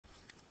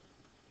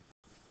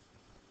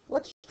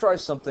try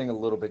something a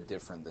little bit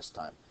different this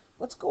time.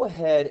 Let's go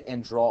ahead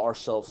and draw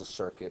ourselves a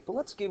circuit, but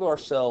let's give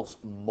ourselves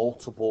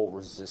multiple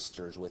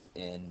resistors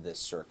within this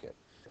circuit.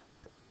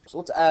 So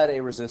let's add a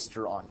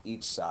resistor on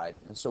each side,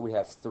 and so we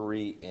have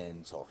 3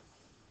 in total.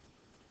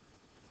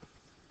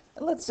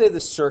 And let's say the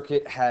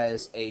circuit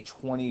has a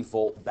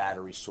 20-volt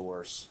battery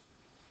source.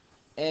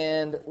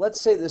 And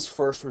let's say this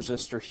first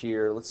resistor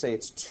here, let's say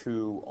it's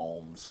 2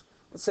 ohms.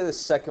 Let's say the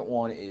second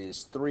one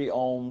is 3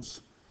 ohms.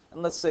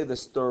 And let's say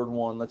this third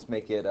one, let's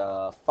make it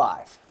 5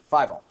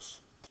 ohms.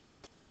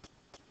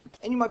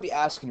 And you might be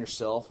asking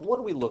yourself, what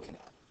are we looking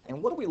at?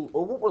 And what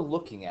we're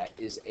looking at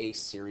is a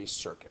series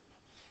circuit.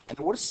 And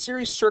what a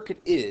series circuit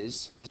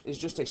is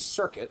just a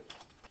circuit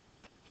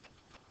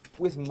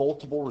with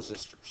multiple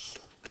resistors.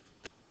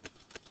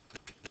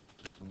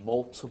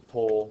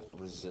 Multiple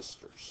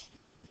resistors.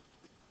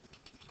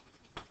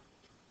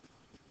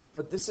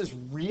 But this is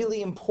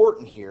really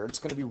important here. It's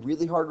going to be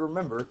really hard to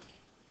remember.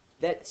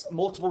 That's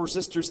multiple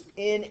resistors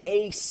in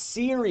a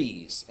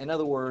series. In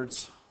other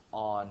words,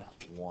 on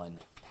one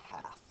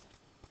path.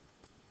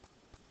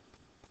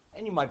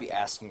 And you might be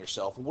asking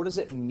yourself, what does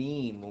it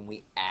mean when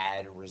we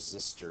add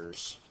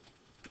resistors?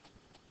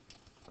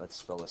 Let's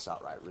spell this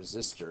out right.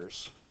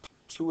 Resistors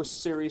to a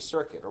series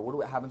circuit. Or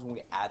what happens when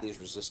we add these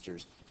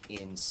resistors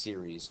in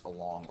series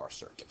along our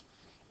circuit?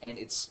 And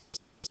it's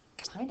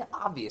kind of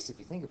obvious if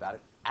you think about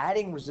it.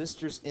 Adding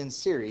resistors in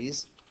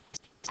series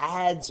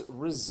adds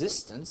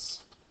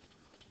resistance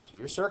to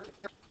your circuit.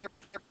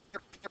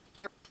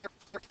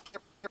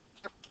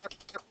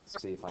 Let's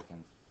see if I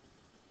can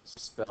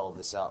spell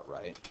this out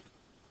right.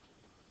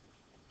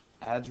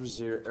 Adds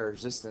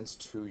resistance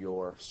to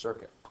your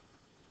circuit.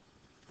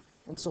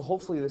 And so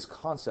hopefully this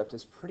concept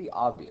is pretty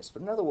obvious.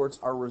 But in other words,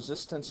 our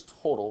resistance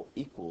total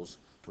equals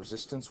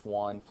resistance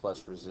 1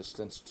 plus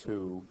resistance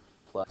 2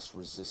 plus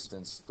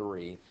resistance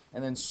 3,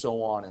 and then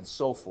so on and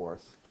so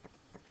forth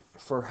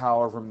for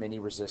however many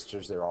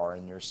resistors there are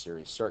in your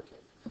series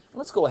circuit.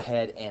 Let's go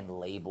ahead and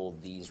label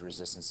these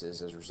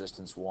resistances as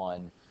resistance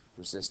 1,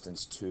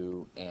 resistance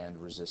 2, and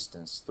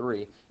resistance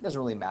 3. It doesn't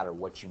really matter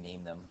what you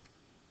name them,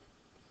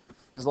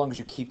 as long as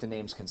you keep the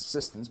names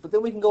consistent. But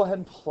then we can go ahead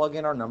and plug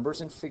in our numbers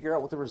and figure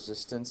out what the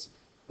resistance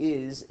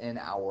is in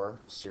our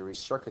series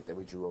circuit that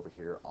we drew over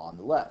here on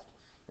the left.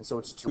 And so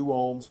it's 2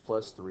 ohms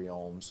plus 3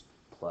 ohms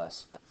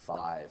plus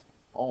 5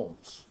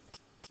 ohms.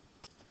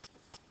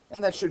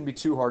 And that shouldn't be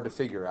too hard to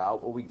figure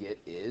out. What we get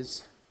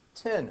is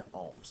 10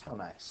 ohms. How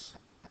nice.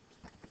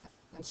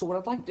 And so what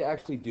I'd like to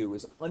actually do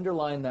is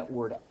underline that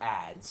word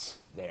adds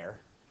there,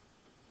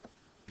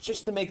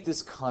 just to make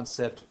this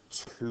concept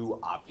too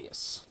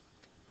obvious.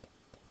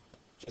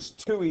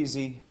 Just too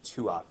easy,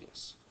 too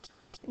obvious.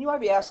 And you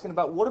might be asking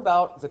about, what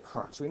about the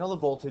current? So we know the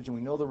voltage and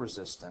we know the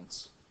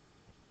resistance.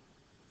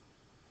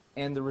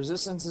 And the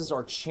resistances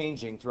are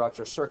changing throughout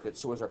your circuit.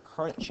 So is our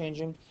current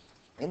changing?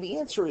 And the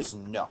answer is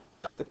no.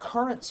 The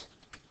current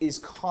is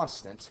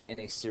constant in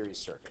a series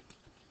circuit.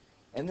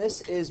 And this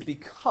is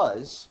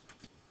because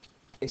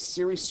a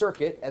series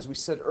circuit, as we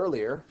said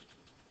earlier,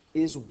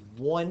 is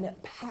one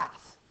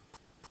path.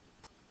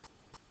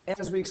 And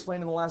as we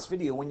explained in the last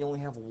video, when you only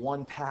have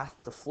one path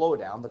to flow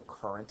down, the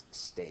current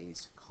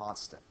stays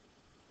constant.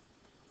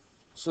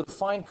 So to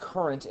find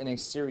current in a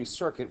series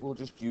circuit, we'll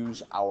just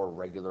use our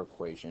regular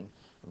equation,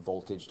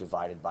 voltage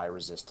divided by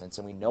resistance,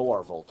 and we know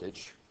our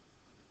voltage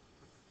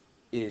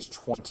is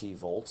 20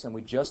 volts, and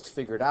we just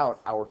figured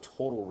out our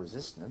total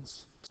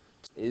resistance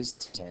is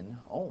 10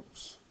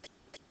 ohms.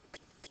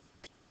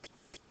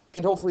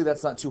 And hopefully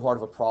that's not too hard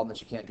of a problem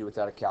that you can't do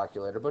without a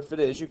calculator, but if it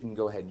is, you can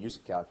go ahead and use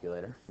a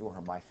calculator. You won't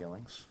hurt my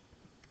feelings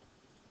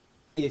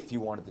if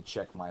you wanted to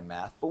check my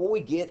math. But what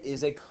we get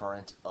is a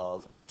current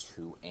of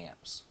 2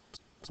 amps.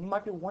 So you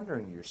might be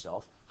wondering to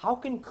yourself, how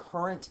can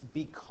current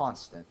be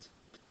constant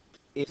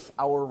if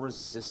our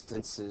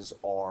resistances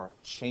are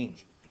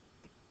changing?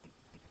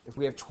 If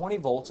we have 20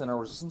 volts and our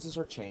resistances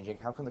are changing,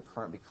 how can the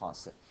current be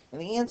constant? And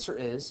the answer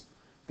is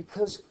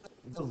because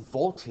the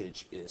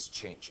voltage is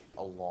changing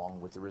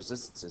along with the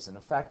resistances. And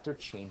in fact, they're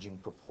changing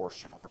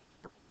proportionally.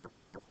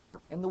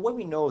 And the way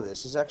we know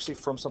this is actually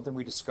from something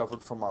we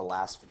discovered from our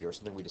last video, or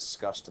something we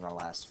discussed in our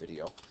last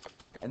video.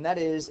 And that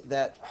is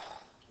that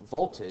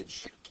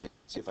voltage,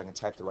 see if I can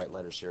type the right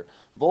letters here,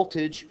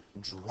 voltage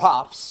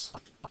drops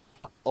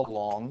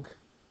across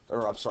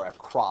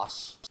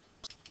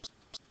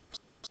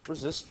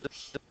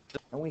resistors.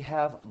 And we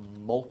have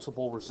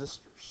multiple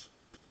resistors.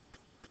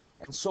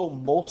 And so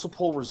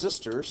multiple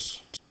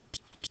resistors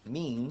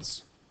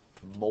means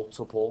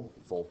multiple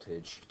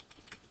voltage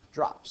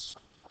drops.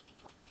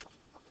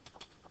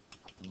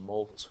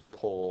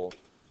 Multiple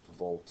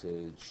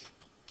voltage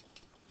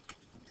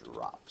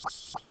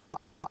drops.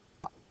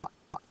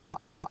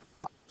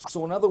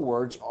 So in other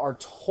words, our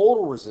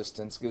total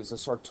resistance gives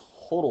us our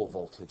total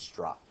voltage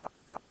drop.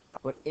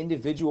 But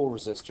individual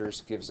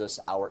resistors gives us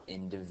our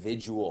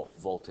individual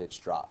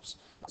voltage drops.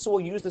 So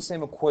we'll use the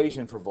same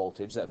equation for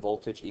voltage, that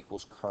voltage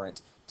equals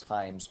current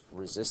times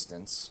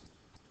resistance.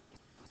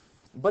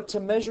 But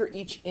to measure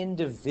each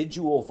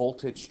individual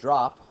voltage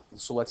drop,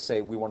 So let's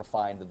say we want to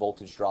find the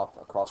voltage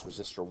drop across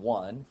resistor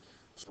 1.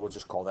 So we'll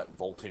just call that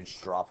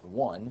voltage drop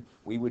 1.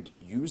 We would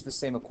use the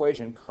same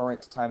equation,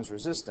 current times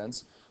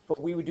resistance,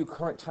 but we would do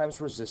current times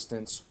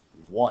resistance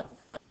 1.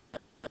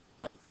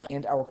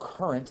 And our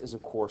current is,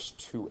 of course,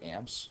 2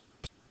 amps.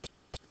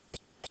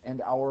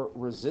 And our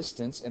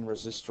resistance in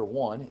resistor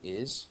 1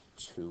 is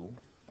 2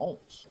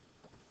 ohms.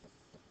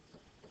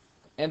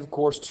 And, of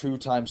course, 2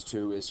 times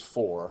 2 is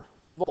 4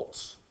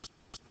 volts.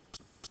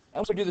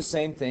 And we do the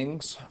same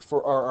things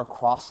for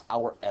across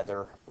our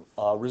other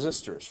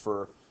resistors.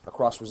 For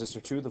across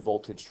resistor 2, the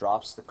voltage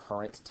drops the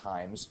current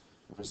times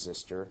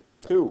resistor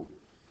 2.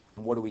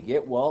 And what do we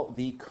get? Well,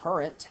 the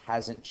current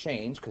hasn't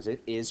changed because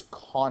it is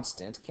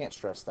constant. Can't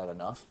stress that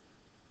enough.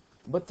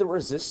 But the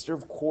resistor,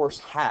 of course,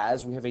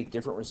 has. We have a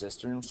different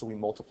resistor, so we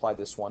multiply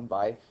this one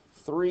by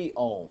 3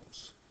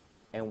 ohms.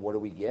 And what do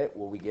we get?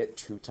 Well, we get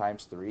 2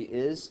 times 3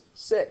 is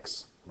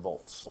 6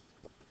 volts.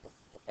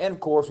 And, of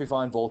course, we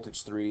find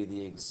voltage 3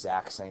 the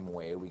exact same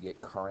way. We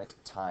get current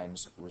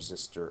times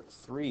resistor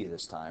 3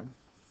 this time.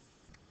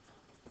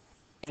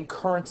 And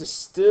current is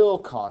still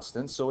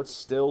constant, so it's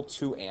still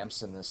 2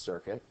 amps in this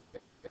circuit.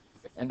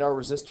 And our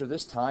resistor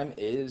this time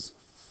is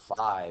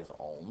 5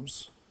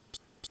 ohms.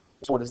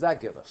 So what does that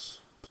give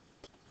us?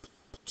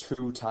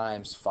 2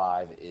 times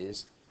 5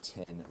 is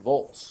 10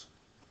 volts.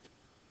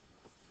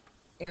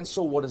 And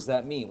so what does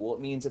that mean? Well, it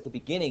means at the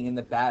beginning in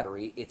the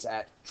battery, it's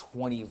at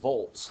 20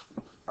 volts.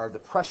 Or the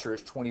pressure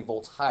is 20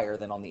 volts higher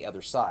than on the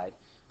other side.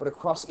 But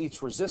across each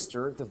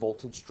resistor, the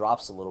voltage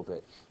drops a little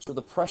bit. So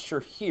the pressure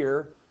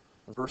here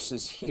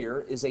versus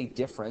here is a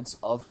difference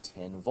of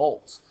 10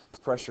 volts. The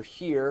pressure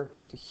here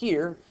to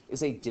here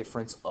is a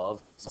difference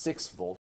of 6 volts.